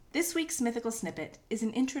This week's Mythical Snippet is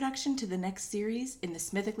an introduction to the next series in the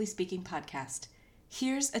Smithically Speaking podcast.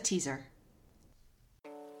 Here's a teaser.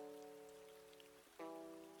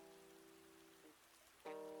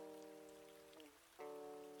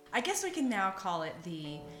 I guess we can now call it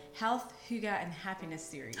the Health, Hygge, and Happiness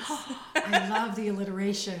series. I love the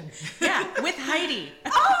alliteration. Yeah, with Heidi.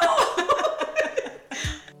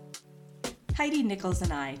 Heidi Nichols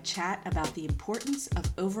and I chat about the importance of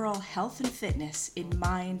overall health and fitness in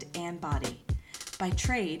mind and body. By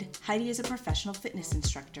trade, Heidi is a professional fitness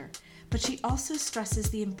instructor, but she also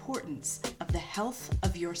stresses the importance of the health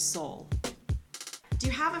of your soul. Do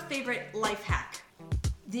you have a favorite life hack?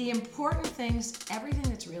 The important things, everything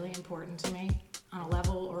that's really important to me on a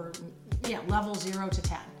level level 0 to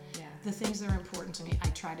 10. Yeah. The things that are important to me, I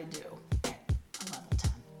try to do at a level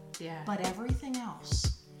 10. Yeah. But everything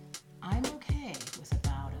else, I'm okay with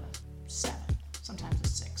about a 7, sometimes a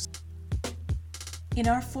 6. In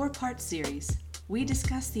our 4-part series, we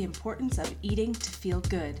discuss the importance of eating to feel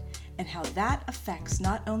good and how that affects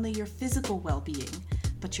not only your physical well-being,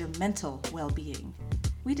 but your mental well-being.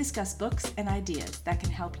 We discuss books and ideas that can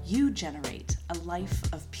help you generate a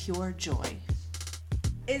life of pure joy.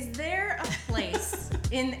 Is there a place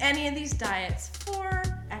in any of these diets for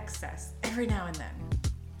excess every now and then?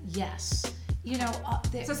 Yes. You know,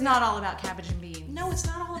 So it's not all about cabbage and beans. no, it's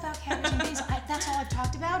not all about cabbage and beans. That's all I've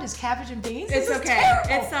talked about is cabbage and beans. It's This is okay. terrible.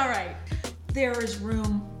 It's all right. There is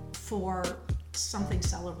room for something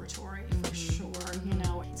celebratory for sure. You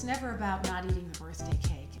know, it's never about not eating the birthday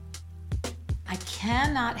cake. I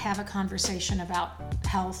cannot have a conversation about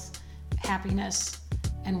health, happiness,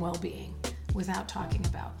 and well-being without talking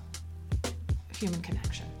about human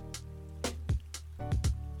connection.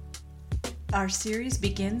 Our series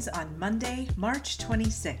begins on Monday, March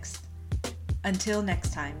 26th. Until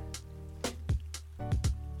next time.